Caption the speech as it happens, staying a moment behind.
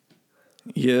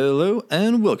Hello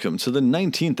and welcome to the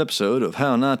 19th episode of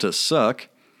How Not to Suck.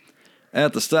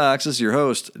 At the Stocks, this is your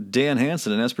host, Dan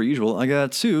Hansen, and as per usual, I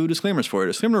got two disclaimers for you.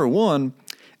 Disclaimer number one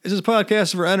is this podcast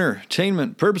is for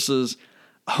entertainment purposes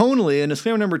only, and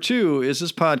disclaimer number two is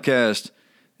this podcast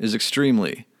is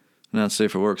extremely not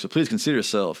safe for work, so please consider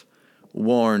yourself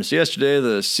warned. So yesterday,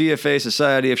 the CFA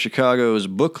Society of Chicago's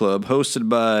book club, hosted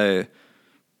by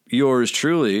yours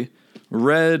truly,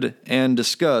 read and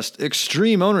discussed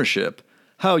Extreme Ownership,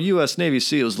 How U.S. Navy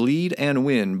SEALs Lead and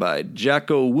Win by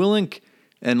Jocko Willink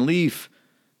and Leif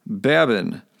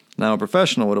Babin. Now, a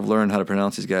professional would have learned how to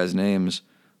pronounce these guys' names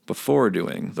before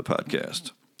doing the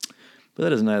podcast. But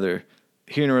that is neither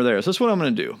here nor there. So that's what I'm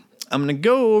going to do. I'm going to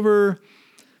go over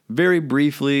very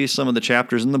briefly some of the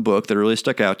chapters in the book that really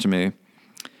stuck out to me.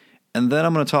 And then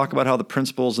I'm going to talk about how the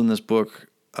principles in this book,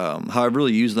 how I've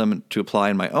really used them to apply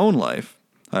in my own life.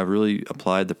 I've really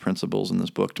applied the principles in this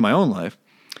book to my own life.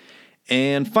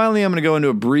 And finally, I'm going to go into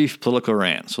a brief political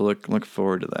rant. So look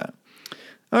forward to that.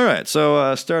 All right,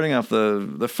 so starting off,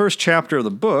 the first chapter of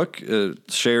the book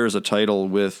shares a title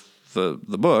with the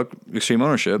book, Extreme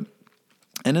Ownership.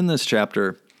 And in this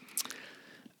chapter,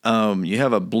 you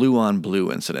have a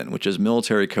blue-on-blue incident, which is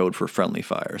military code for friendly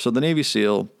fire. So the Navy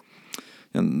SEAL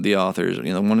and the authors,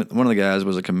 one of the guys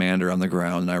was a commander on the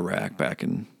ground in Iraq back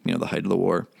in the height of the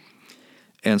war.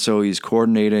 And so he's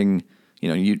coordinating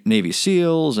Navy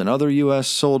SEALs and other U.S.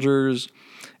 soldiers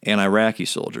and Iraqi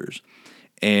soldiers.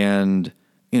 And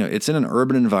it's in an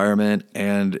urban environment,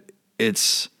 and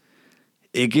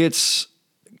it gets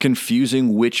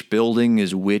confusing which building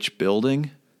is which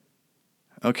building.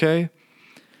 Okay?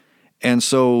 And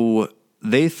so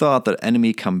they thought that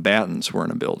enemy combatants were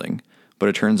in a building, but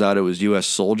it turns out it was U.S.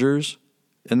 soldiers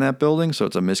in that building, so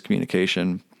it's a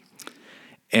miscommunication.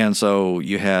 And so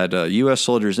you had U.S.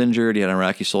 soldiers injured, you had an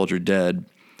Iraqi soldier dead,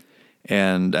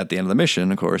 and at the end of the mission,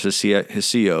 of course, his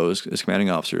COs, his commanding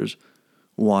officers,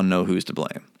 want to know who's to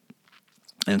blame.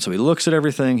 And so he looks at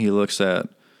everything. He looks at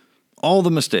all the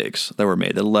mistakes that were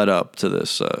made that led up to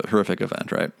this horrific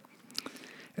event, right?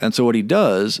 And so what he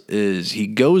does is he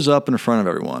goes up in front of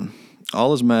everyone,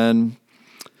 all his men,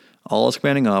 all his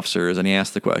commanding officers, and he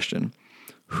asks the question,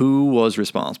 who was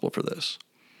responsible for this?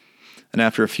 And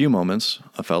after a few moments,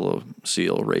 a fellow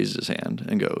SEAL raises his hand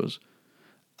and goes,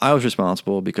 I was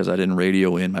responsible because I didn't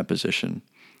radio in my position.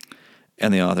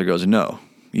 And the author goes, no,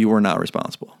 you were not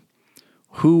responsible.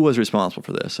 Who was responsible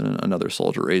for this? And another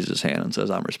soldier raises his hand and says,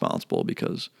 I'm responsible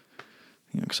because,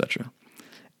 etc.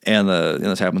 And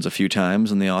this happens a few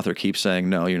times, and the author keeps saying,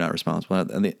 no, you're not responsible.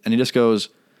 And he just goes,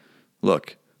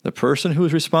 look, the person who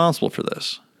was responsible for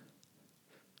this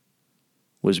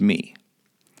was me.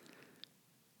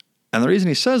 And the reason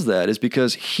he says that is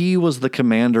because he was the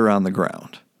commander on the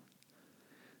ground.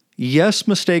 Yes,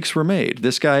 mistakes were made.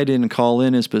 This guy didn't call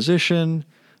in his position.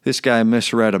 This guy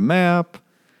misread a map.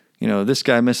 This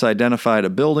guy misidentified a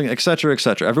building, etc.,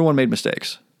 etc. Everyone made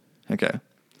mistakes. Okay.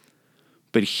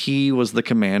 But he was the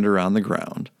commander on the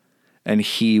ground, and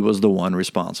he was the one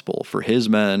responsible for his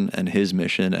men and his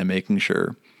mission and making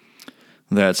sure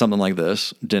that something like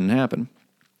this didn't happen.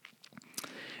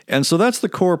 And so that's the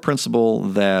core principle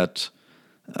that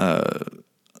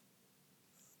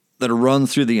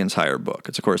runs through the entire book.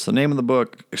 It's, of course, the name of the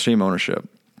book, Extreme Ownership.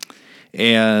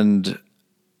 And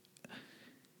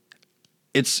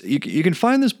you can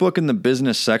find this book in the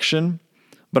business section,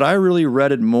 but I really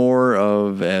read it more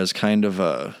of as kind of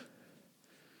a,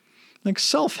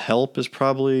 self-help is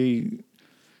probably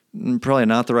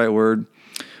not the right word,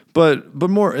 but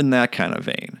more in that kind of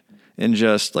vein, and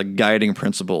just like guiding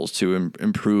principles to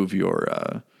improve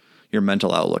your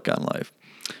mental outlook on life.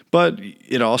 But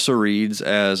it also reads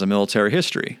as a military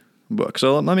history book.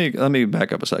 So let me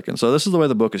back up a second. So this is the way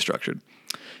the book is structured.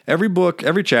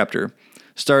 Every chapter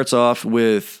starts off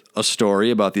with a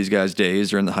story about these guys' days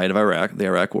during the height of the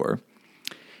Iraq War,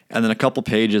 and then a couple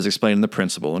pages explaining the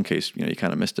principle in case you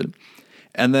kind of missed it.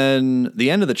 And then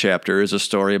the end of the chapter is a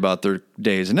story about their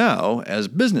days now as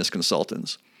business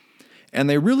consultants. And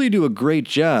they really do a great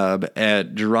job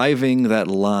at driving that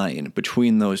line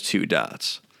between those two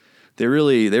dots. They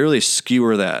really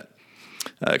skewer that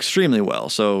extremely well.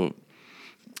 So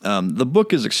the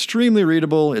book is extremely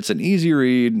readable. It's an easy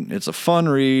read. It's a fun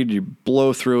read. You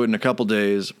blow through it in a couple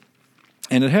days.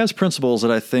 And it has principles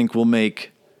that I think will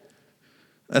make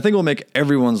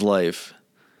everyone's life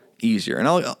easier.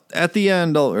 And at the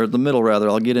end, or the middle rather,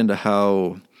 I'll get into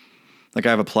how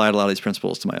I've applied a lot of these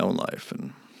principles to my own life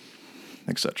and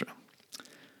etc.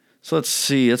 So let's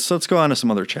see. Let's go on to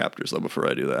some other chapters though before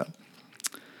I do that.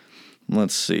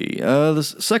 Let's see. The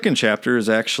second chapter is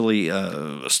actually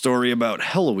a story about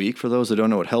Hell Week. For those that don't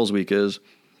know what Hell's Week is,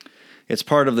 It's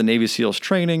part of the Navy SEALs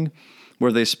training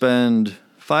where they spend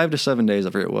 5 to 7 days, I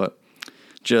forget what,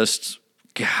 just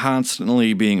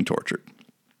constantly being tortured.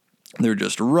 They're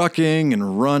just rucking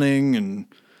and running and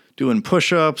doing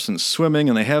push-ups and swimming,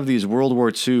 and they have these World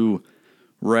War II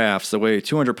rafts that weigh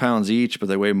 200 pounds each, but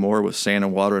they weigh more with sand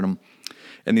and water in them.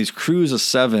 And these crews of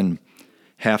 7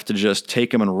 have to just take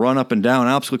them and run up and down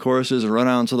obstacle courses and run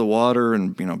out into the water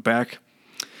and, back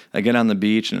again on the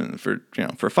beach. And for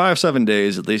 5-7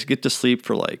 days, at least get to sleep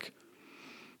for like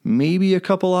maybe a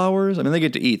couple hours. I mean, they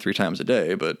get to eat 3 times a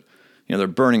day, but, they're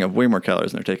burning up way more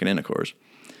calories than they're taking in, of course.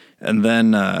 And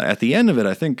then at the end of it,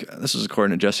 I think, this is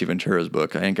according to Jesse Ventura's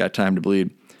book, I Ain't Got Time to Bleed.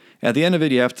 At the end of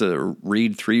it, you have to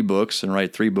read 3 books and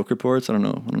write 3 book reports. I don't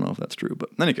know if that's true, but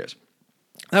in any case,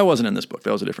 that wasn't in this book.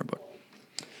 That was a different book.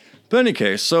 But in any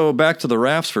case, so back to the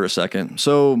rafts for a second.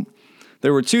 So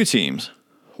there were 2 teams.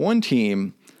 One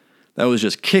team that was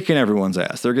just kicking everyone's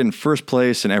ass. They're getting first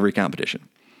place in every competition.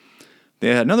 They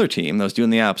had another team that was doing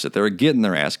the opposite. They were getting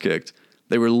their ass kicked.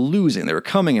 They were losing. They were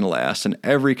coming in last in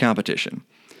every competition.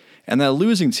 And that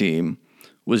losing team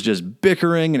was just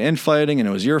bickering and infighting, and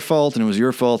it was your fault, and it was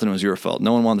your fault, and it was your fault.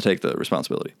 No one wanted to take the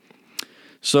responsibility.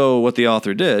 So what the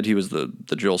author did, he was the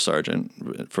drill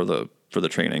sergeant for the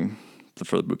training,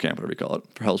 for the boot camp, whatever you call it,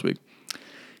 for Hell's Week.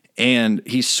 And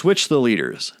he switched the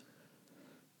leaders.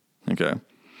 Okay.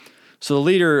 So the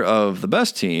leader of the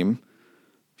best team,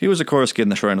 he was, of course, getting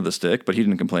the short end of the stick, but he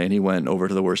didn't complain. He went over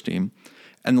to the worst team.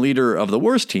 And the leader of the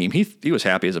worst team, he was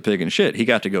happy as a pig in shit. He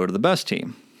got to go to the best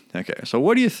team. Okay, so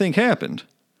what do you think happened?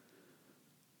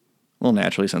 Well,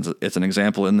 naturally, since it's an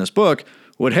example in this book,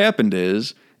 what happened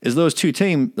is those two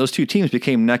teams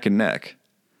became neck and neck.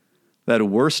 That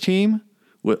worst team,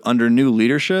 under new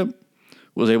leadership,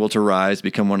 was able to rise,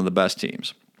 become one of the best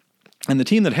teams. And the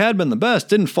team that had been the best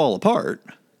didn't fall apart.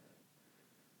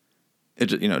 It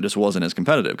just wasn't as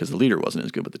competitive because the leader wasn't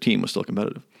as good, but the team was still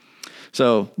competitive.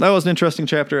 So that was an interesting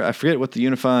chapter. I forget what the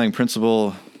unifying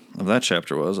principle of that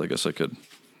chapter was. I guess I could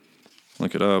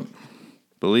look it up.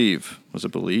 Believe. Was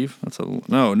it believe?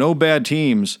 No bad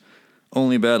teams,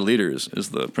 only bad leaders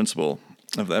is the principle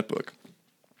of that book.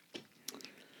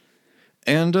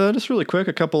 And just really quick,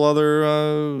 a couple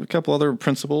other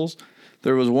principles.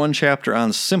 There was one chapter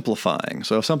on simplifying.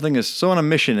 So if something is so on a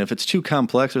mission, if it's too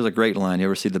complex, there's a great line. You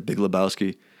ever see The Big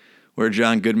Lebowski, where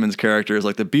John Goodman's character is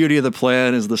like, the beauty of the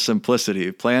plan is the simplicity.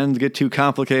 If plans get too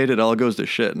complicated, it all goes to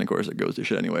shit. And of course, it goes to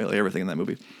shit anyway, like everything in that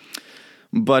movie.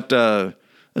 But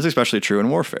that's especially true in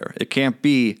warfare. It can't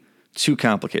be too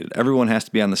complicated. Everyone has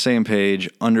to be on the same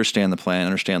page, understand the plan,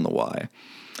 understand the why.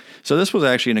 So this was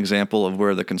actually an example of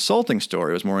where the consulting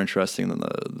story was more interesting than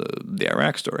the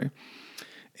Iraq story.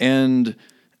 And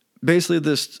basically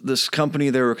this company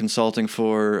they were consulting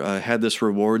for had this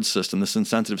reward system, this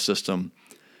incentive system,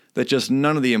 that just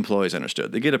none of the employees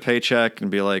understood. They get a paycheck and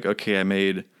be like, okay, I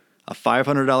made a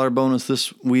 $500 bonus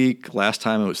this week. Last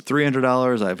time it was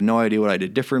 $300. I have no idea what I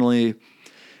did differently.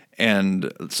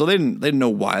 And so they didn't know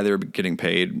why they were getting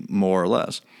paid more or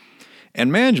less.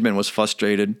 And management was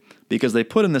frustrated because they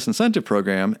put in this incentive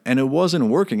program and it wasn't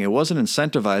working. It wasn't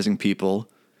incentivizing people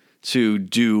to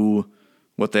do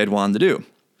what they'd wanted to do.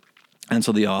 And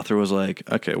so the author was like,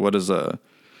 okay, what is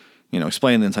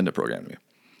explain the incentive program to me.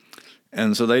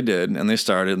 And so they did, and they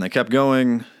started, and they kept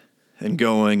going and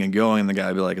going and going, and the guy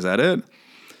would be like, is that it?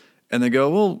 And they go,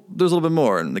 well, there's a little bit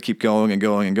more, and they keep going and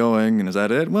going and going, and is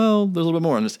that it? Well, there's a little bit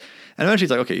more. And eventually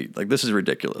it's like, okay, like this is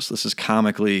ridiculous. This is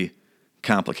comically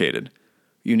complicated.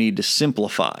 You need to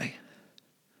simplify.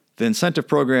 The incentive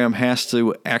program has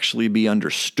to actually be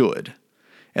understood.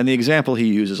 And the example he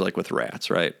uses like with rats,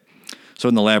 right? So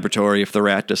in the laboratory, if the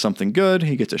rat does something good,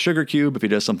 he gets a sugar cube. If he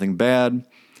does something bad,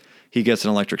 he gets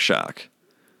an electric shock.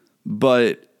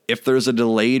 But if there's a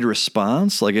delayed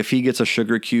response, like if he gets a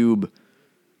sugar cube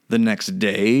the next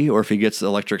day, or if he gets the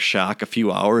electric shock a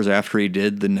few hours after he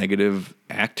did the negative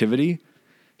activity,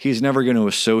 he's never going to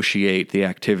associate the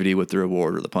activity with the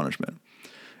reward or the punishment.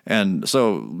 And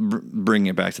so bringing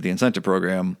it back to the incentive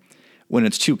program, when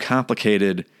it's too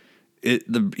complicated,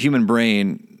 the human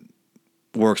brain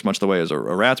works much the way as a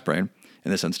rat's brain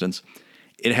in this instance.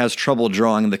 It has trouble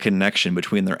drawing the connection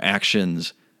between their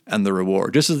actions and the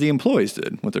reward, just as the employees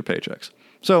did with their paychecks.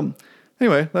 So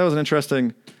anyway, that was an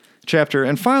interesting chapter.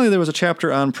 And finally, there was a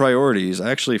chapter on priorities. I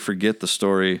actually forget the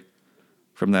story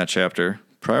from that chapter.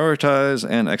 Prioritize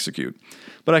and execute.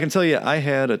 But I can tell you, I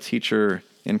had a teacher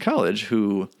in college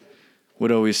who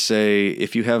would always say,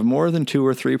 if you have more than 2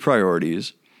 or 3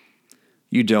 priorities,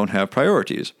 you don't have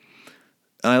priorities.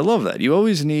 And I love that. You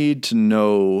always need to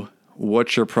know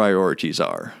what your priorities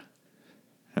are.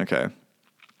 Okay.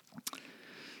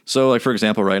 So, like, for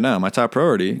example, right now, my top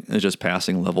priority is just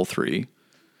passing level 3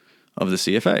 of the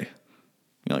CFA.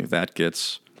 Like that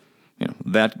gets,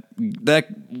 that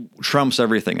trumps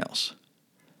everything else.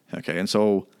 Okay. And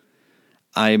so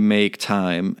I make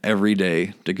time every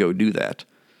day to go do that.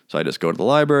 So I just go to the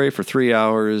library for 3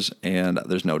 hours and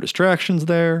there's no distractions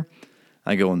there.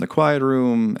 I go in the quiet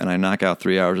room and I knock out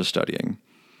 3 hours of studying,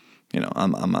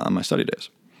 on my study days.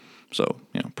 So,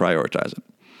 prioritize it.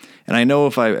 And I know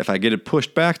if I get it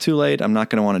pushed back too late, I'm not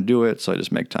going to want to do it. So I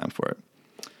just make time for it.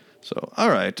 So, all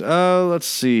right, let's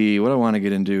see what I want to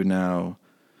get into now.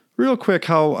 Real quick,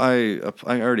 how I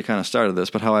already kind of started this,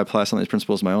 but how I apply some of these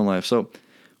principles in my own life. So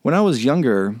when I was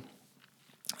younger,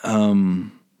 I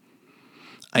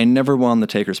never wanted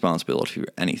to take responsibility for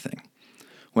anything.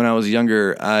 When I was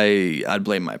younger, I'd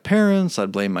blame my parents,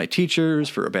 I'd blame my teachers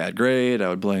for a bad grade, I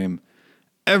would blame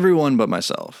everyone but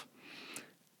myself.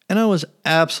 And I was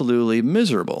absolutely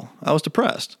miserable. I was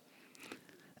depressed.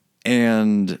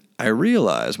 And I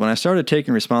realized when I started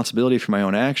taking responsibility for my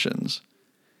own actions,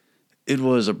 it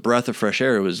was a breath of fresh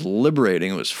air. It was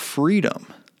liberating. It was freedom.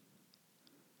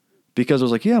 Because I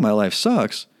was like, yeah, my life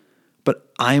sucks, but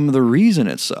I'm the reason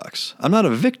it sucks. I'm not a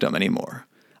victim anymore.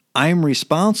 I'm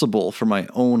responsible for my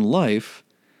own life,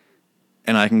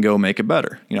 and I can go make it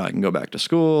better. I can go back to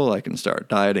school. I can start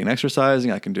dieting and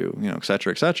exercising. I can do, et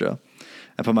cetera, et cetera.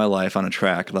 And put my life on a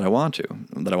track that I want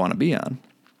to be on.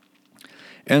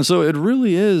 And so it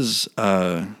really is,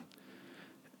 it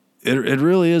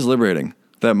really is liberating.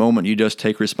 That moment you just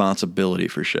take responsibility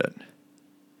for shit.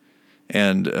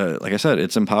 And like I said,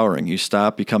 it's empowering. You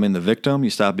stop becoming the victim. You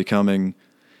stop becoming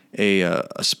a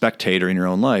spectator in your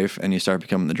own life, and you start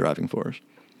becoming the driving force.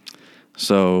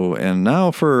 So, and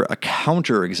now for a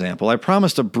counter example, I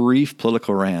promised a brief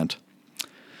political rant.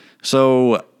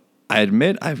 So I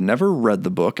admit I've never read the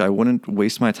book. I wouldn't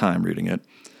waste my time reading it.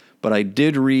 But I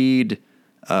did read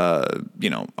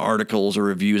articles or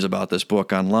reviews about this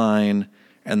book online,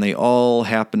 and they all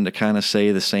happen to kind of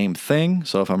say the same thing.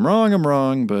 So if I'm wrong, I'm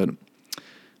wrong, but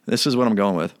this is what I'm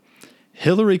going with.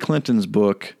 Hillary Clinton's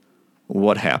book,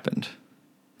 What Happened?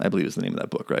 I believe is the name of that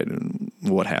book, right? And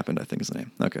What Happened, I think is the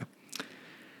name. Okay.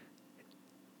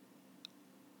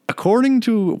 According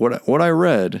to what I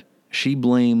read, she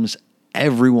blames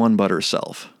everyone but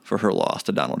herself for her loss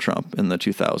to Donald Trump in the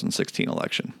 2016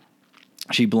 election.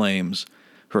 She blames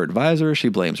her advisor. She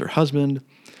blames her husband.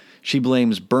 She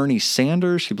blames Bernie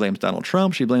Sanders. She blames Donald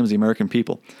Trump. She blames the American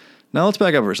people. Now let's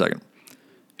back up for a second.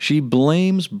 She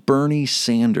blames Bernie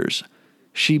Sanders.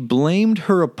 She blamed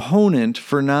her opponent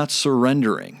for not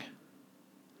surrendering.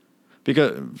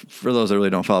 Because, for those that really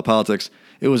don't follow politics,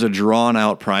 it was a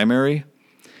drawn-out primary.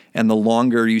 And the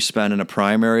longer you spend in a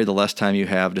primary, the less time you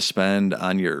have to spend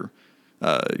on your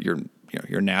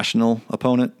national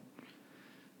opponent.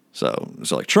 So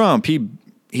like Trump,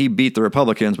 he beat the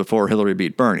Republicans before Hillary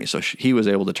beat Bernie. So he was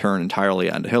able to turn entirely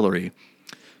onto Hillary,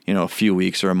 a few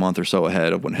weeks or a month or so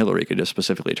ahead of when Hillary could just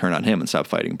specifically turn on him and stop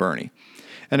fighting Bernie.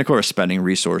 And of course, spending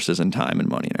resources and time and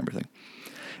money and everything.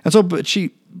 And so, but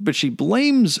she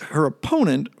blames her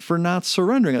opponent for not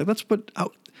surrendering. Like that's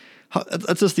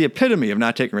just the epitome of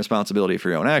not taking responsibility for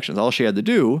your own actions. All she had to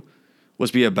do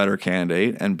was be a better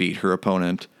candidate and beat her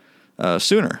opponent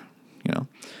sooner,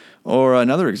 Or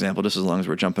another example, just as long as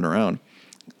we're jumping around.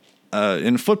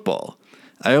 In football,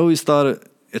 I always thought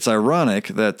it's ironic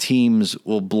that teams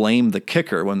will blame the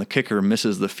kicker when the kicker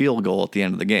misses the field goal at the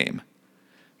end of the game.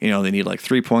 They need like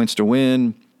 3 points to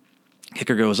win.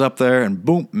 Kicker goes up there and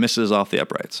boom, misses off the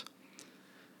uprights.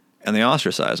 And they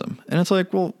ostracize him. And it's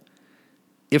like, well,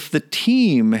 if the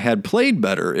team had played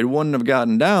better, it wouldn't have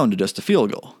gotten down to just a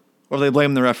field goal. Or they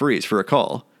blame the referees for a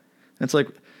call. And it's like,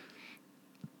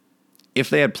 if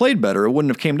they had played better, it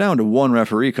wouldn't have came down to one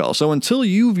referee call. So until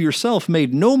you've yourself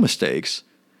made no mistakes,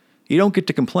 you don't get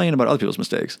to complain about other people's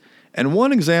mistakes. And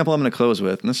one example I'm going to close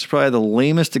with, and this is probably the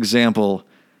lamest example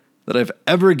that I've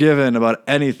ever given about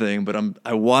anything, but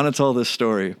I want to tell this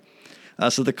story.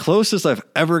 So the closest I've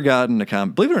ever gotten to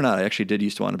believe it or not, I actually did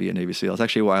used to want to be a Navy SEAL. It's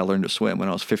actually why I learned to swim when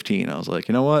I was 15. I was like,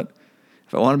 you know what?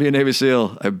 If I want to be a Navy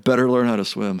SEAL, I better learn how to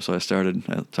swim. So I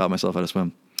taught myself how to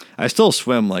swim. I still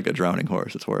swim like a drowning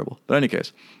horse. It's horrible. But in any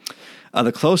case,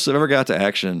 the closest I've ever got to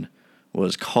action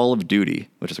was Call of Duty,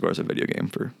 which is, of course, a video game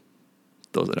for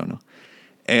those that don't know.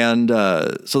 And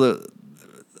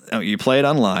you play it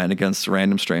online against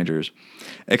random strangers,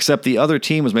 except the other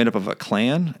team was made up of a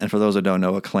clan. And for those that don't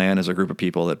know, a clan is a group of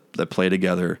people that play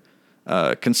together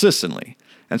consistently.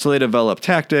 And so they develop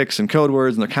tactics and code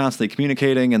words, and they're constantly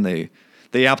communicating, and they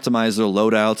optimize their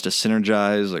loadouts to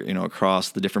synergize, across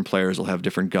the different players will have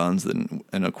different guns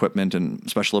and equipment and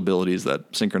special abilities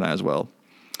that synchronize well.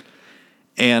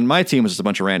 And my team was just a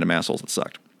bunch of random assholes that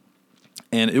sucked.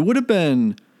 And it would have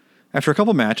been, after a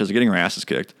couple matches of getting our asses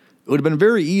kicked, it would have been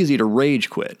very easy to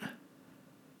rage quit.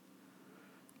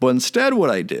 But instead what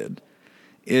I did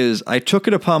is I took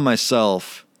it upon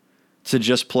myself to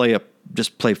just play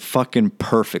fucking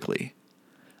perfectly.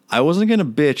 I wasn't going to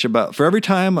bitch about, for every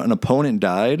time an opponent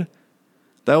died,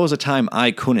 that was a time I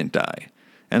couldn't die.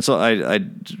 And so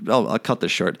I'll cut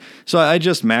this short. So I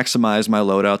just maximized my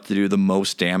loadout to do the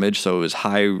most damage. So it was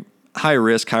high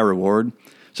risk, high reward.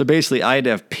 So basically I had to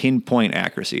have pinpoint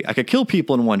accuracy. I could kill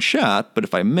people in one shot, but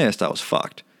if I missed, I was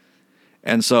fucked.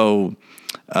 And so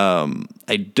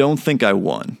I don't think I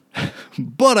won,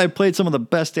 but I played some of the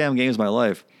best damn games of my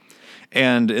life.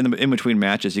 And in between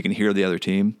matches, you can hear the other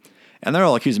team, and they're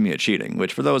all accusing me of cheating.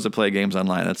 Which, for those that play games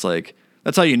online, that's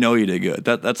how you know you did good.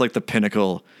 That's like the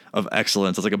pinnacle of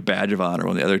excellence. It's like a badge of honor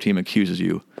when the other team accuses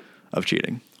you of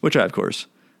cheating, which I of course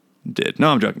did. No,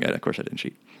 I'm joking. Of course I didn't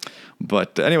cheat.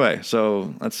 But anyway,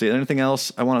 so let's see. Anything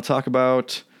else I want to talk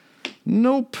about?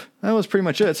 Nope. That was pretty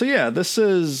much it. So yeah, this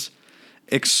is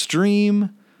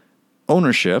Extreme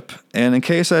Ownership. And in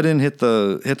case I didn't hit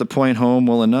the point home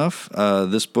well enough,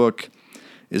 this book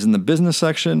is in the business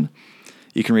section.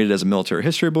 You can read it as a military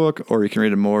history book, or you can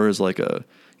read it more as like a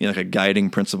guiding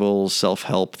principles,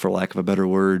 self-help, for lack of a better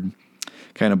word,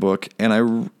 kind of book.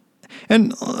 And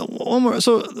one more.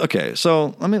 So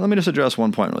let me just address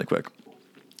one point really quick.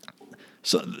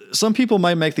 So some people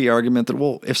might make the argument that,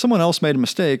 well, if someone else made a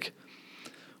mistake,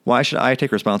 why should I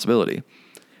take responsibility?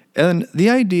 And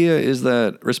the idea is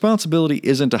that responsibility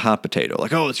isn't a hot potato.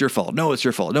 Like, oh, it's your fault. No, it's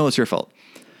your fault. No, it's your fault.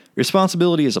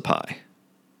 Responsibility is a pie,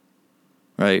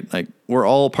 right? Like, we're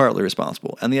all partly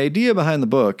responsible. And the idea behind the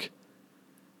book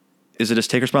is to just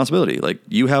take responsibility. Like,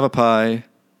 you have a pie,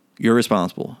 you're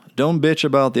responsible. Don't bitch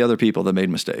about the other people that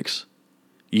made mistakes.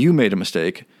 You made a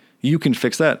mistake. You can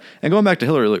fix that. And going back to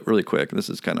Hillary really quick, this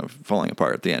is kind of falling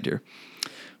apart at the end here.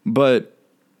 But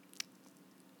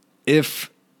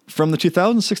if from the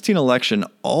 2016 election,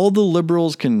 all the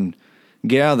liberals can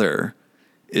gather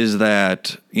is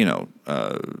that,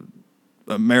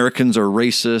 Americans are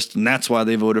racist and that's why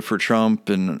they voted for Trump,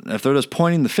 and if they're just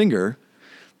pointing the finger,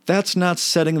 that's not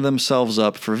setting themselves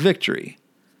up for victory.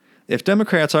 If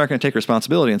Democrats aren't going to take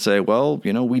responsibility and say, well,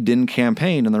 we didn't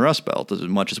campaign in the Rust Belt as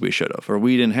much as we should have, or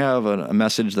we didn't have a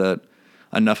message that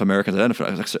enough Americans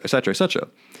identified, et cetera, et cetera.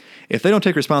 If they don't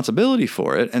take responsibility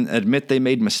for it and admit they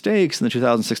made mistakes in the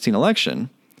 2016 election,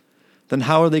 then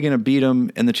how are they going to beat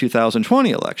them in the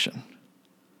 2020 election?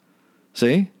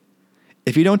 See?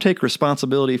 If you don't take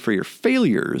responsibility for your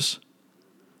failures,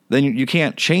 then you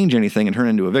can't change anything and turn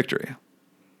it into a victory.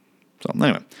 So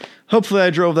anyway, hopefully I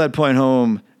drove that point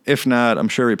home. If not, I'm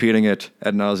sure repeating it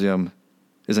ad nauseum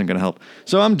isn't going to help.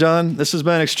 So I'm done. This has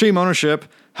been Extreme Ownership,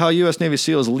 How U.S. Navy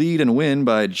SEALs Lead and Win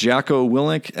by Jocko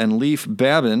Willink and Leif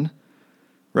Babin.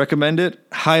 Recommend it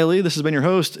highly. This has been your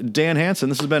host, Dan Hansen.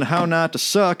 This has been How Not to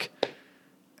Suck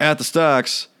at the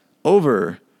Stocks.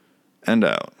 Over and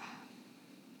out.